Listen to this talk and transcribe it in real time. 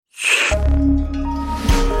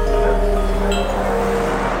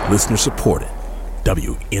Listener supported.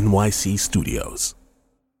 WNYC Studios.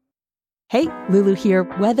 Hey, Lulu here.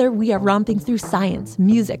 Whether we are romping through science,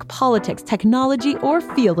 music, politics, technology, or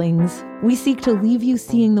feelings, we seek to leave you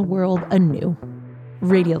seeing the world anew.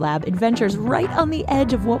 Radiolab adventures right on the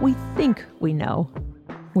edge of what we think we know,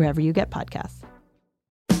 wherever you get podcasts.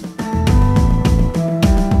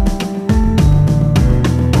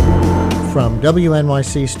 From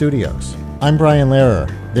WNYC Studios, I'm Brian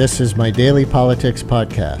Lehrer. This is my daily politics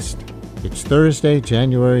podcast. It's Thursday,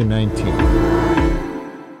 January 19th.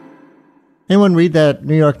 Anyone read that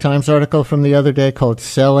New York Times article from the other day called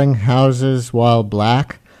Selling Houses While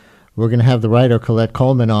Black? We're going to have the writer Colette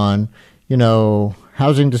Coleman on. You know,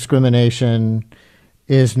 housing discrimination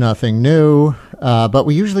is nothing new, but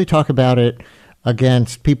we usually talk about it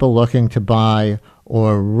against people looking to buy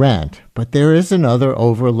or rent. But there is another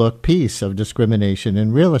overlooked piece of discrimination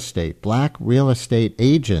in real estate. Black real estate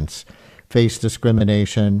agents face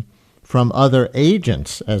discrimination from other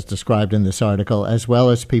agents, as described in this article, as well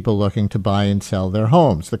as people looking to buy and sell their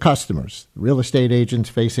homes, the customers. Real estate agents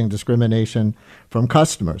facing discrimination from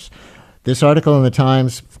customers. This article in the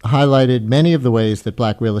Times highlighted many of the ways that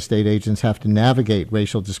black real estate agents have to navigate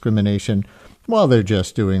racial discrimination while they're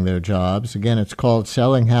just doing their jobs. Again, it's called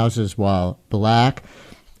Selling Houses While Black.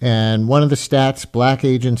 And one of the stats, black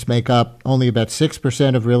agents make up only about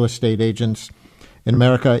 6% of real estate agents in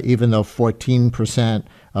America, even though 14%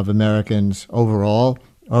 of Americans overall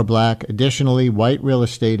are black. Additionally, white real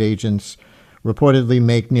estate agents reportedly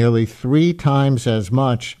make nearly 3 times as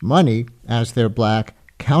much money as their black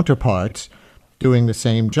counterparts doing the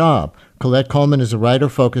same job. Colette Coleman is a writer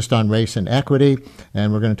focused on race and equity,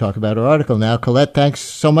 and we're going to talk about her article now. Colette, thanks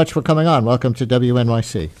so much for coming on. Welcome to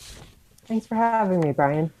WNYC. Thanks for having me,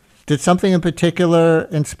 Brian. Did something in particular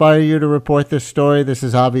inspire you to report this story? This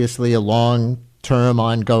is obviously a long-term,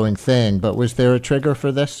 ongoing thing, but was there a trigger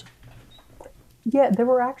for this? Yeah, there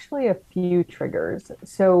were actually a few triggers.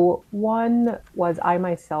 So one was I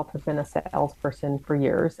myself have been a salesperson for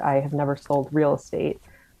years. I have never sold real estate,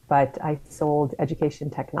 but I sold education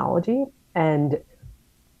technology. And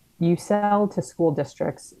you sell to school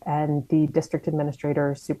districts, and the district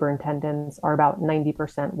administrators, superintendents are about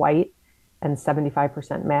 90% white and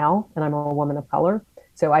 75% male, and I'm a woman of color.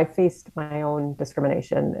 So I faced my own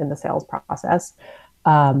discrimination in the sales process.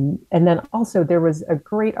 And then also there was a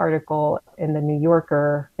great article in the New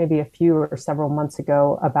Yorker, maybe a few or several months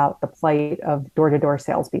ago, about the plight of door-to-door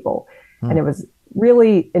salespeople. And it was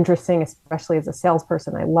really interesting, especially as a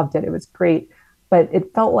salesperson. I loved it. It was great. But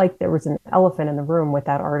it felt like there was an elephant in the room with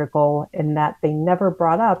that article, in that they never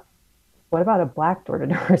brought up, what about a black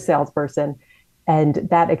door-to-door salesperson? And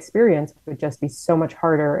that experience would just be so much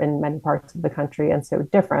harder in many parts of the country and so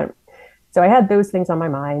different. So I had those things on my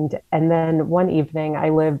mind. And then one evening, I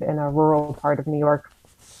live in a rural part of New York.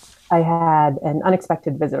 I had an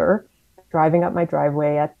unexpected visitor driving up my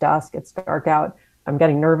driveway at dusk. It's dark out. I'm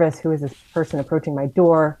getting nervous. Who is this person approaching my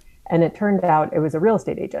door? And it turned out it was a real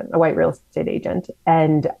estate agent, a white real estate agent.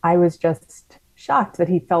 And I was just shocked that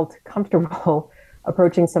he felt comfortable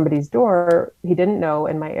approaching somebody's door. He didn't know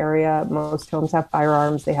in my area, most homes have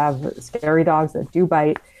firearms. They have scary dogs that do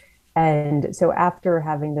bite. And so after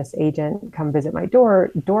having this agent come visit my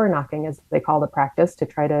door knocking, as they call the practice, to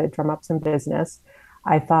try to drum up some business,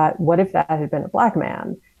 I thought, what if that had been a black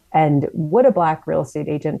man? And would a black real estate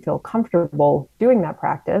agent feel comfortable doing that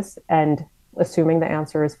practice? And assuming the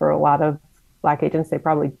answer is for a lot of black agents, they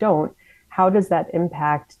probably don't. How does that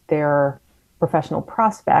impact their professional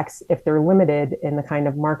prospects if they're limited in the kind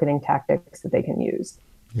of marketing tactics that they can use?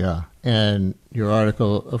 Yeah. And your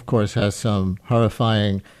article, of course, has some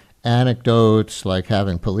horrifying anecdotes, like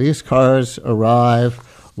having police cars arrive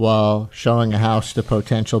while showing a house to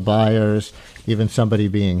potential buyers, even somebody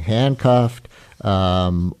being handcuffed.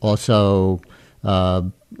 Also,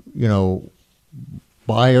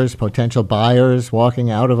 potential buyers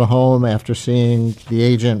walking out of a home after seeing the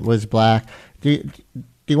agent was black. Do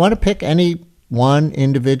you want to pick any one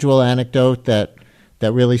individual anecdote that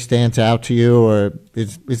really stands out to you, or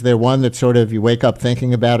is there one that sort of you wake up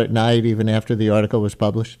thinking about at night even after the article was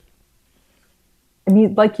published? I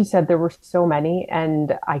mean, like you said, there were so many,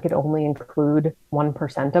 and I could only include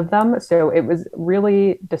 1% of them. So it was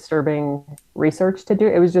really disturbing research to do.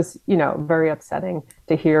 It was just, very upsetting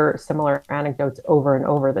to hear similar anecdotes over and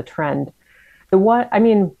over, the trend.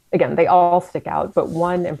 Again, they all stick out, but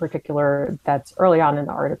one in particular that's early on in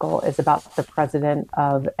the article is about the president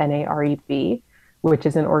of NAREB, which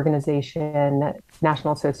is an organization,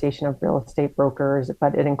 National Association of Real Estate Brokers,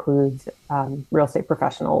 but it includes real estate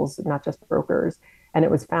professionals, not just brokers. And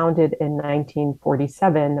it was founded in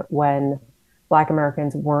 1947 when Black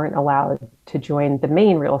Americans weren't allowed to join the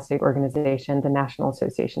main real estate organization, the National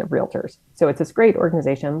Association of Realtors. So it's this great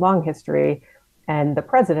organization, long history. And the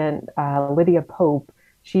president, Lydia Pope,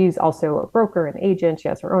 she's also a broker and agent. She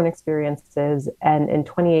has her own experiences. And in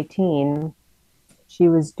 2018, she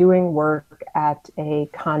was doing work at a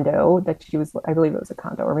condo that she was, I believe it was a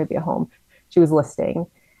condo or maybe a home, she was listing.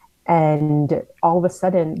 And all of a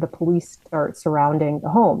sudden, the police start surrounding the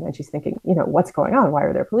home. And she's thinking, what's going on? Why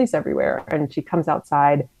are there police everywhere? And she comes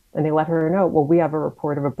outside and they let her know, well, we have a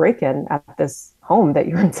report of a break-in at this home that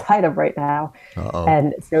you're inside of right now. Uh-oh.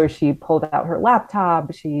 And so she pulled out her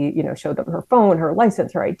laptop. She, showed them her phone, her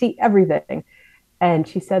license, her ID, everything. And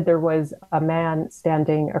she said there was a man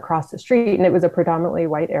standing across the street, and it was a predominantly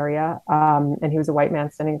white area. And he was a white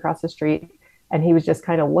man standing across the street. And he was just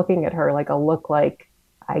kind of looking at her like a look like,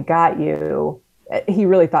 I got you. He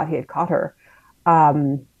really thought he had caught her.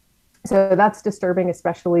 So that's disturbing,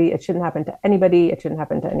 especially it shouldn't happen to anybody. It shouldn't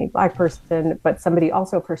happen to any Black person, but somebody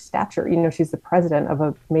also of her stature. She's the president of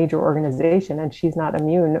a major organization and she's not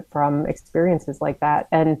immune from experiences like that.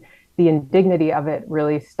 And the indignity of it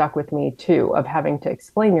really stuck with me too, of having to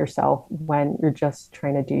explain yourself when you're just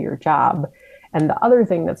trying to do your job. And the other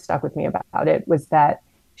thing that stuck with me about it was that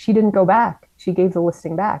she didn't go back. She gave the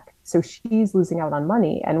listing back. So she's losing out on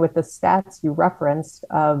money. And with the stats you referenced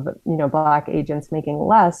of, Black agents making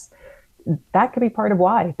less, that could be part of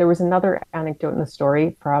why. There was another anecdote in the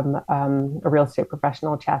story from a real estate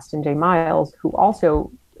professional, Chasten J. Miles, who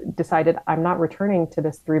also decided, I'm not returning to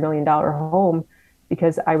this $3 million home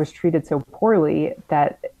because I was treated so poorly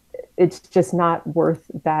that it's just not worth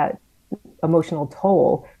that emotional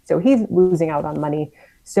toll. So he's losing out on money.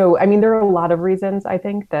 So, there are a lot of reasons, I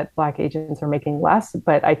think, that Black agents are making less,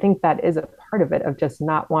 but I think that is a part of it, of just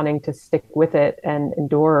not wanting to stick with it and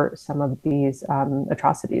endure some of these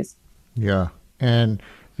atrocities. Yeah. And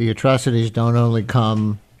the atrocities don't only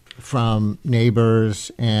come from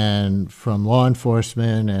neighbors and from law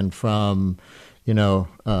enforcement and from,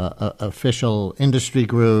 official industry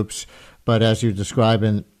groups, but as you describe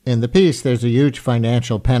in the piece, there's a huge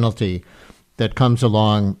financial penalty that comes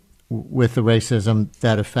along with the racism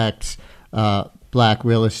that affects Black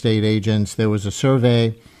real estate agents. There was a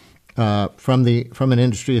survey from an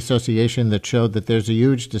industry association that showed that there's a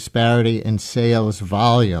huge disparity in sales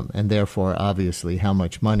volume and therefore, obviously, how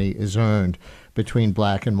much money is earned between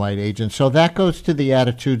Black and white agents. So that goes to the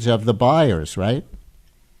attitudes of the buyers, right?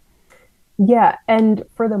 Yeah. And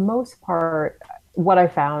for the most part, what I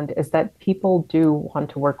found is that people do want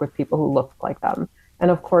to work with people who look like them. And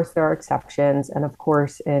of course, there are exceptions. And of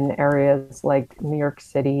course, in areas like New York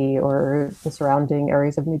City or the surrounding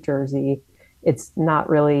areas of New Jersey, it's not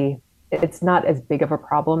as big of a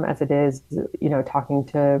problem as it is, talking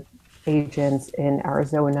to agents in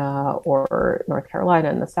Arizona or North Carolina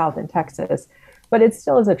in the South and Texas, but it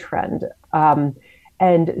still is a trend.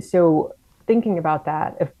 And so thinking about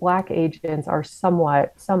that, if some Black agents are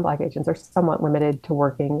somewhat limited to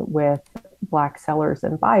working with Black sellers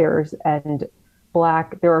and buyers, and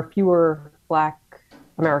there are fewer Black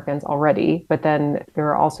Americans already, but then there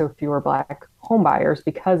are also fewer Black home buyers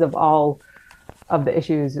because of all of the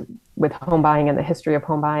issues with home buying and the history of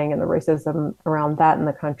home buying and the racism around that in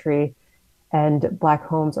the country. And Black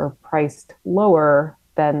homes are priced lower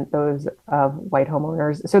than those of white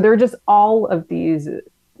homeowners. So there are just all of the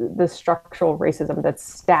structural racism that's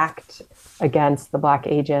stacked against the Black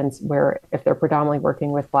agents, where if they're predominantly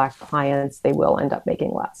working with Black clients, they will end up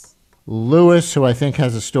making less. Lewis, who I think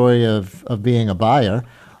has a story of being a buyer.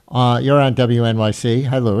 You're on WNYC.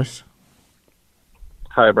 Hi, Lewis.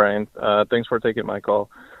 Hi, Brian. Thanks for taking my call.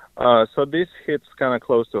 So this hits kind of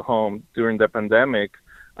close to home. During the pandemic,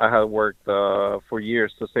 I had worked for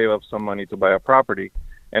years to save up some money to buy a property.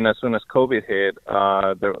 And as soon as COVID hit,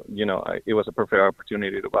 it was a perfect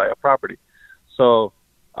opportunity to buy a property. So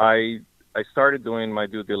I started doing my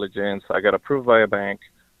due diligence. I got approved by a bank.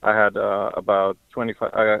 I had about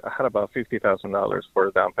 $50,000 for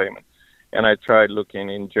a down payment, and I tried looking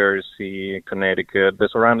in Jersey, Connecticut, the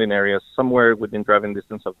surrounding areas, somewhere within driving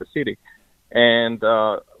distance of the city. And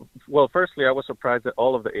firstly, I was surprised that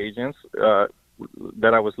all of the agents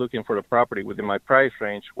that I was looking for the property within my price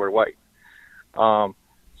range were white.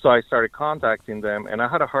 So I started contacting them, and I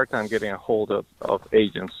had a hard time getting a hold of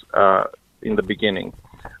agents in the beginning.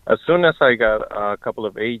 As soon as I got a couple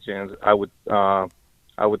of agents, I would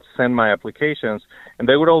send my applications, and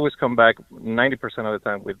they would always come back 90% of the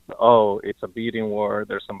time with, oh, it's a bidding war,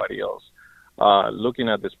 there's somebody else looking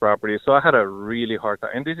at this property. So I had a really hard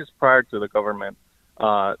time. And this is prior to the government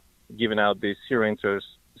giving out these zero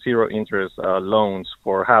interest loans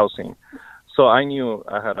for housing. So I knew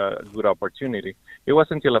I had a good opportunity. It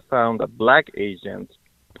wasn't until I found a black agent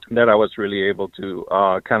that I was really able to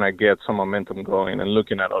kind of get some momentum going and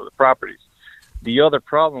looking at other properties. The other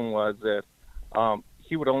problem was that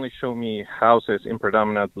he would only show me houses in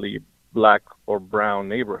predominantly black or brown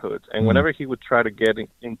neighborhoods. And whenever he would try to get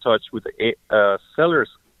in touch with a seller's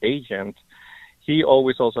agent, he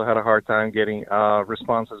always also had a hard time getting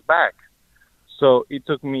responses back. So it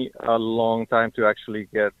took me a long time to actually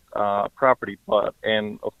get property bought.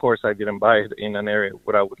 And of course, I didn't buy it in an area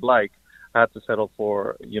what I would like. I had to settle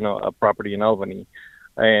for, a property in Albany.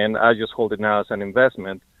 And I just hold it now as an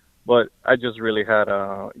investment. But I just really had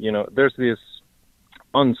there's this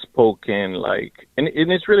unspoken, and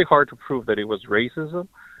it's really hard to prove that it was racism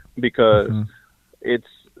because it's,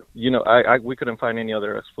 we couldn't find any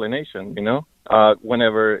other explanation,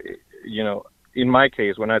 whenever, in my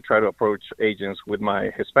case, when I try to approach agents with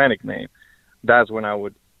my Hispanic name, that's when I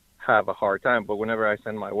would have a hard time. But whenever I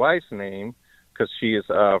send my wife's name, because she is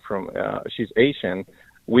she's Asian,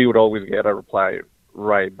 we would always get a reply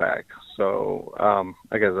right back. So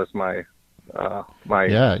I guess that's my yeah,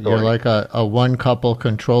 story. You're like a one couple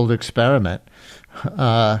controlled experiment.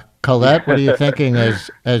 Colette, what are you thinking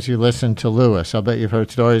as you listen to Louis? I'll bet you've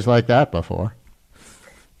heard stories like that before.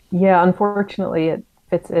 Yeah, unfortunately, it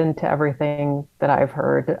fits into everything that I've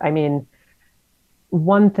heard. I mean,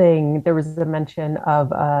 one thing, there was a mention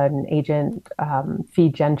of an agent, Fee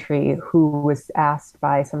Gentry, who was asked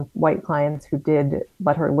by some white clients who did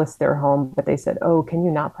let her list their home, but they said, "Oh, can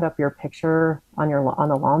you not put up your picture on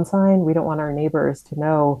the lawn sign? We don't want our neighbors to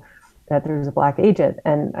know that there's a black agent."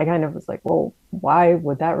 And I kind of was like, well, why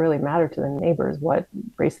would that really matter to the neighbors, what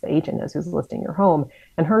race the agent is who's listing your home?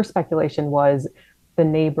 And her speculation was the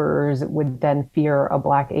neighbors would then fear a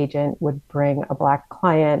black agent would bring a black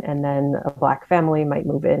client, and then a black family might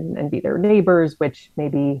move in and be their neighbors, which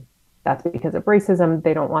maybe that's because of racism.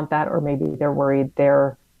 They don't want that, or maybe they're worried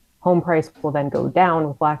their home price will then go down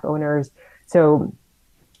with black owners. So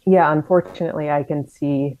yeah, unfortunately, I can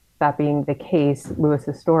see that being the case,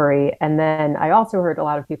 Louis's story. And then I also heard a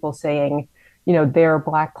lot of people saying,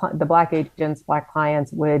 the black agents, black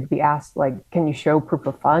clients would be asked, can you show proof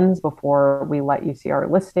of funds before we let you see our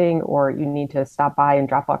listing, or you need to stop by and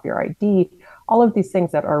drop off your ID, all of these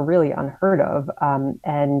things that are really unheard of.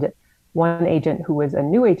 And one agent who was a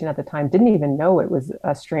new agent at the time didn't even know it was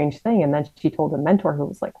a strange thing. And then she told a mentor who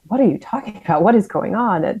was like, "What are you talking about? What is going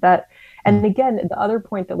on?" And again, the other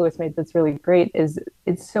point that Louis made that's really great is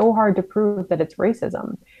it's so hard to prove that it's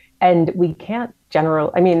racism. And we can't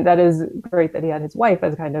that is great that he had his wife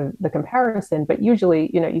as kind of the comparison, but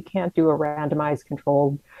usually, you can't do a randomized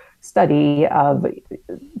controlled study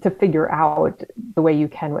to figure out the way you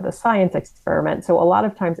can with a science experiment. So a lot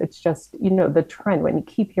of times it's just, the trend, when you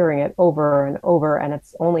keep hearing it over and over and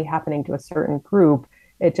it's only happening to a certain group,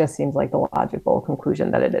 it just seems like the logical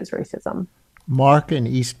conclusion that it is racism. Mark in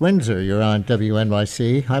East Windsor, you're on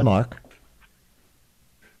WNYC. Hi, Mark.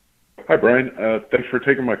 Hi, Brian. Thanks for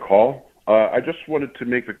taking my call. I just wanted to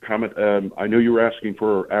make a comment. I know you were asking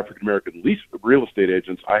for African-American real estate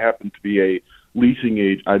agents. I happen to be a leasing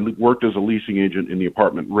agent. I worked as a leasing agent in the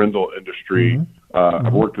apartment rental industry.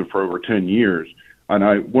 I've worked with it for over 10 years. And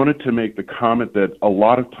I wanted to make the comment that a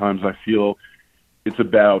lot of times I feel it's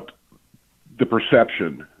about the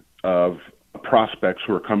perception of prospects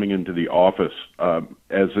who are coming into the office.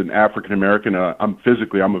 As an African-American,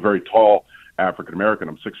 I'm a very tall African-American.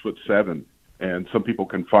 I'm 6'7", and some people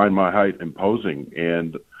can find my height imposing.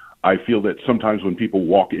 And I feel that sometimes when people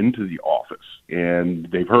walk into the office and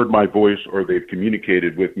they've heard my voice or they've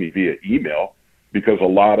communicated with me via email, because a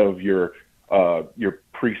lot of your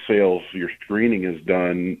pre-sales, your screening is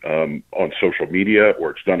done on social media,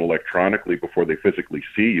 or it's done electronically before they physically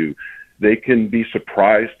see you, they can be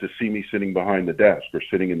surprised to see me sitting behind the desk or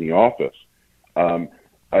sitting in the office.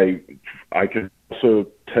 I can also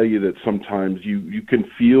tell you that sometimes you can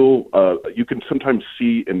feel, you can sometimes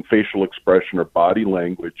see in facial expression or body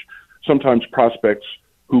language, sometimes prospects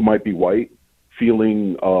who might be white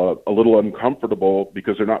feeling a little uncomfortable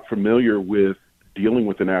because they're not familiar with dealing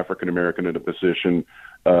with an African American in a position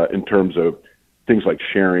in terms of things like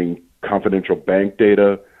sharing confidential bank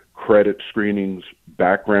data, credit screenings,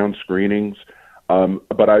 background screenings.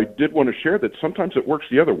 But I did want to share that sometimes it works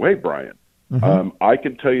the other way, Brian. I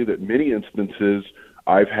can tell you that many instances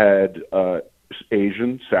I've had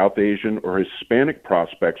Asian, South Asian, or Hispanic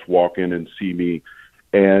prospects walk in and see me,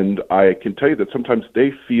 and I can tell you that sometimes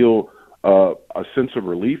they feel a sense of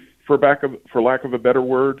relief, for lack of a better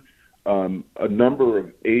word. A number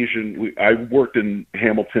of Asian, I've worked in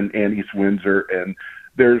Hamilton and East Windsor, and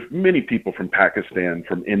there's many people from Pakistan,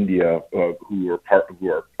 from India, who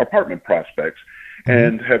are apartment prospects,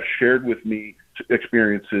 and have shared with me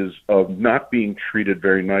experiences of not being treated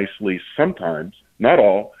very nicely sometimes, not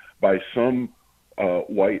all, by some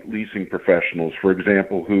white leasing professionals, for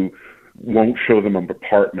example, who won't show them an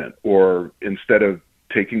apartment, or instead of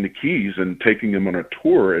taking the keys and taking them on a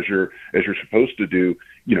tour as you're supposed to do,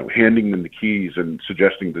 handing them the keys and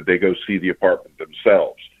suggesting that they go see the apartment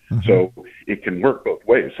themselves. Mm-hmm. So it can work both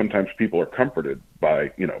ways. Sometimes people are comforted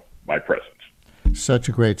by, my presence. Such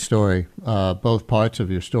a great story, both parts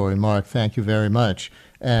of your story. Mark, thank you very much.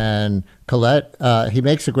 And Colette, he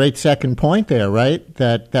makes a great second point there, right,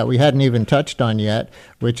 that we hadn't even touched on yet,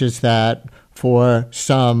 which is that for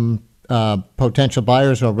some potential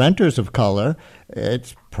buyers or renters of color,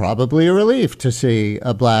 it's probably a relief to see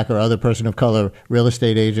a black or other person of color real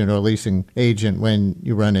estate agent or leasing agent when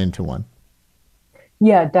you run into one.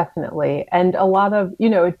 Yeah, definitely. And a lot of,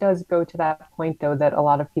 it does go to that point, though, that a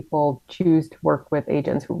lot of people choose to work with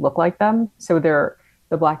agents who look like them. So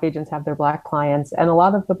the black agents have their black clients. And a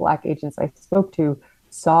lot of the black agents I spoke to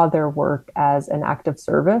saw their work as an act of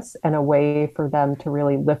service and a way for them to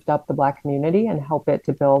really lift up the black community and help it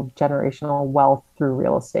to build generational wealth through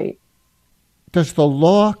real estate. Does the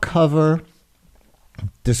law cover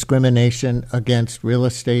discrimination against real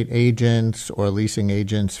estate agents or leasing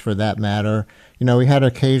agents for that matter? We had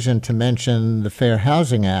occasion to mention the Fair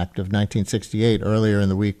Housing Act of 1968 earlier in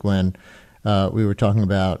the week when we were talking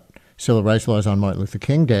about civil rights laws on Martin Luther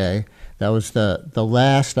King Day. That was the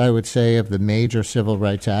last, I would say, of the major civil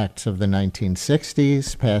rights acts of the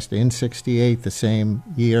 1960s, passed in 68, the same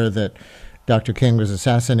year that Dr. King was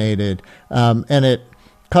assassinated. And it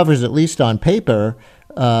covers, at least on paper,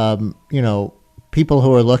 people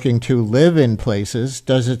who are looking to live in places.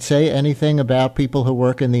 Does it say anything about people who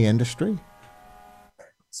work in the industry?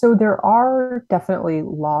 So there are definitely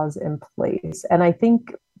laws in place. And I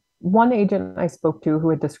think one agent I spoke to who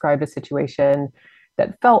had described a situation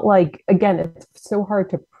that felt like, again, it's so hard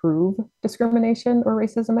to prove discrimination or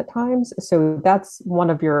racism at times. So that's one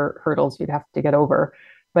of your hurdles you'd have to get over.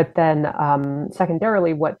 But then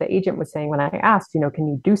secondarily, what the agent was saying when I asked, can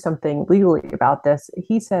you do something legally about this?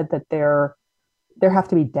 He said that there have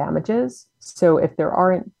to be damages. So if there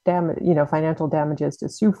aren't financial damages to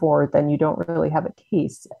sue for, then you don't really have a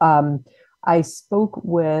case. I spoke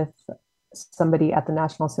with somebody at the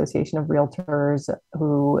National Association of Realtors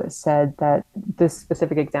who said that this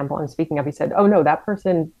specific example I'm speaking of, he said, oh no, that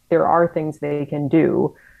person, there are things they can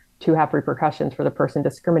do to have repercussions for the person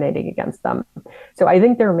discriminating against them. So I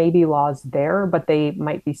think there may be laws there, but they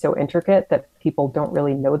might be so intricate that people don't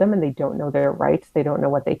really know them and they don't know their rights. They don't know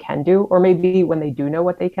what they can do. Or maybe when they do know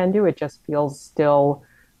what they can do, it just feels still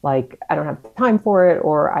like I don't have time for it,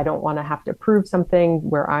 or I don't want to have to prove something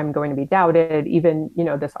where I'm going to be doubted. Even,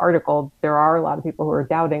 this article, there are a lot of people who are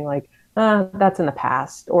doubting like, that's in the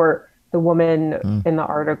past. Or the woman in the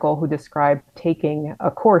article who described taking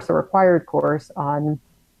a required course on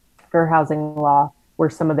fair housing law, where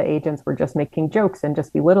some of the agents were just making jokes and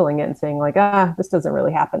just belittling it and saying like, this doesn't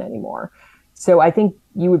really happen anymore. So I think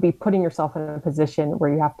you would be putting yourself in a position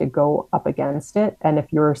where you have to go up against it. And if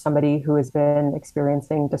you're somebody who has been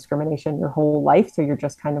experiencing discrimination your whole life, so you're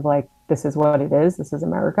just kind of like, this is what it is, this is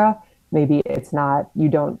America, maybe it's not, you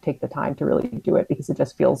don't take the time to really do it because it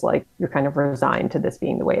just feels like you're kind of resigned to this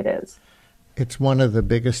being the way it is. It's one of the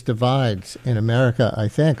biggest divides in America, I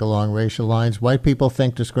think, along racial lines. White people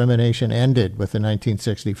think discrimination ended with the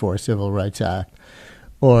 1964 Civil Rights Act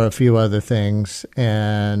or a few other things,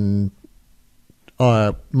 and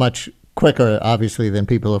are much quicker, obviously, than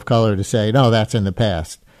people of color to say, no, that's in the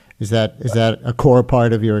past. Is that a core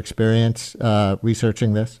part of your experience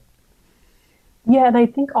researching this? Yeah, and I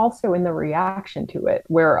think also in the reaction to it,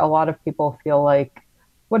 where a lot of people feel like,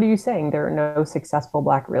 what are you saying? There are no successful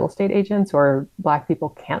Black real estate agents, or Black people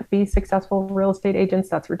can't be successful real estate agents?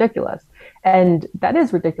 That's ridiculous. And that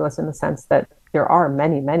is ridiculous in the sense that there are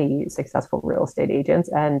many, many successful real estate agents.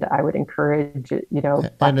 And I would encourage,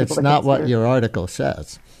 Black and it's not what your article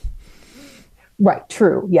says. Right.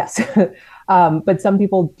 True. Yes. But some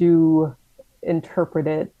people do interpret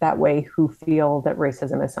it that way who feel that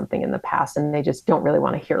racism is something in the past and they just don't really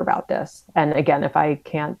want to hear about this. And again, if I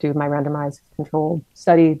can't do my randomized controlled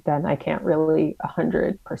study, then I can't really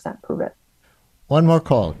 100% prove it. One more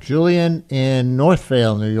call. Julian in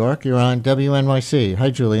Northvale, New York. You're on WNYC.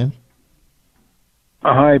 Hi, Julian.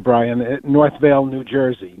 Hi, Brian. Northvale, New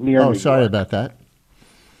Jersey. Near New sorry York. About that.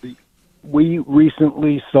 We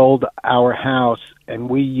recently sold our house, and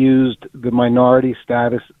we used the minority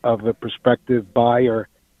status of a prospective buyer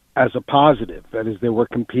as a positive. That is, there were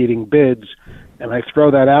competing bids, and I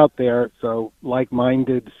throw that out there so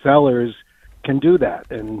like-minded sellers can do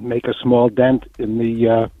that and make a small dent in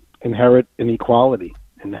the inherent inequality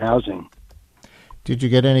in housing. Did you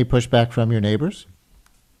get any pushback from your neighbors?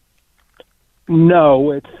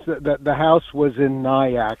 No, it's the house was in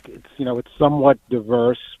Nyack. It's somewhat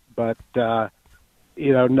diverse, but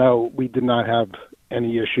no, we did not have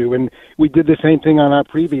any issue. And we did the same thing on our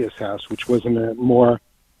previous house, which was in a more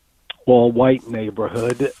all-white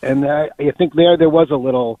neighborhood. And I think there was a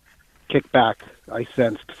little kickback I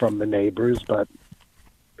sensed from the neighbors, but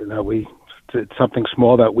it's something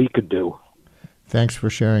small that we could do. Thanks for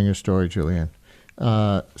sharing your story, Julian.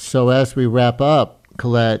 So as we wrap up,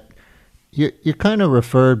 Colette, you kind of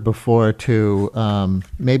referred before to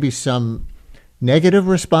maybe some negative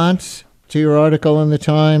response to your article in the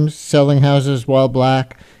Times, Selling Houses While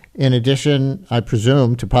Black, in addition, I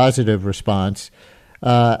presume, to positive response.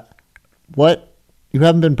 You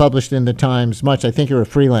haven't been published in the Times much. I think you're a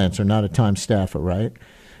freelancer, not a Times staffer, right?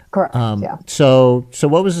 Correct, yeah. So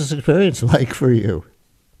what was this experience like for you?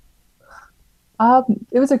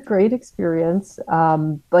 It was a great experience.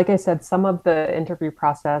 Like I said, some of the interview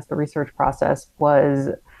process, the research process was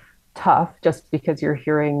tough just because you're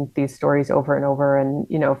hearing these stories over and over and,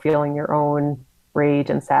 feeling your own rage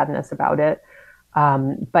and sadness about it.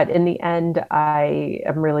 But in the end, I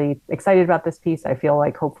am really excited about this piece. I feel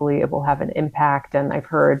like hopefully it will have an impact. And I've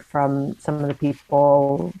heard from some of the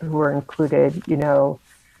people who were included,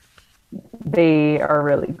 they are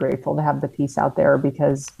really grateful to have the piece out there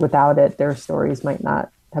because without it, their stories might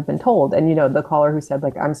not have been told. And, the caller who said,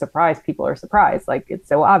 I'm surprised people are surprised, it's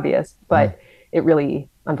so obvious, but it really,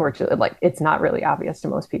 unfortunately, it's not really obvious to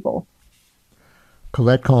most people.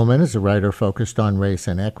 Colette Coleman is a writer focused on race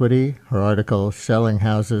and equity. Her article, Selling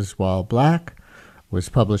Houses While Black, was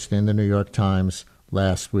published in the New York Times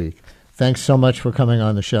last week. Thanks so much for coming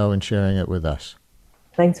on the show and sharing it with us.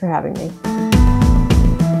 Thanks for having me.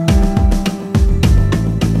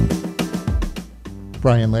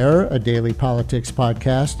 Brian Lehrer, a daily politics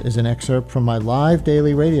podcast, is an excerpt from my live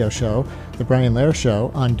daily radio show, The Brian Lehrer Show,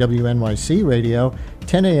 on WNYC Radio,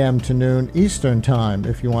 10 a.m. to noon Eastern Time,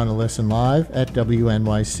 if you want to listen live at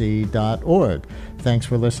wnyc.org. Thanks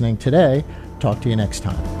for listening today. Talk to you next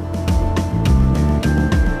time.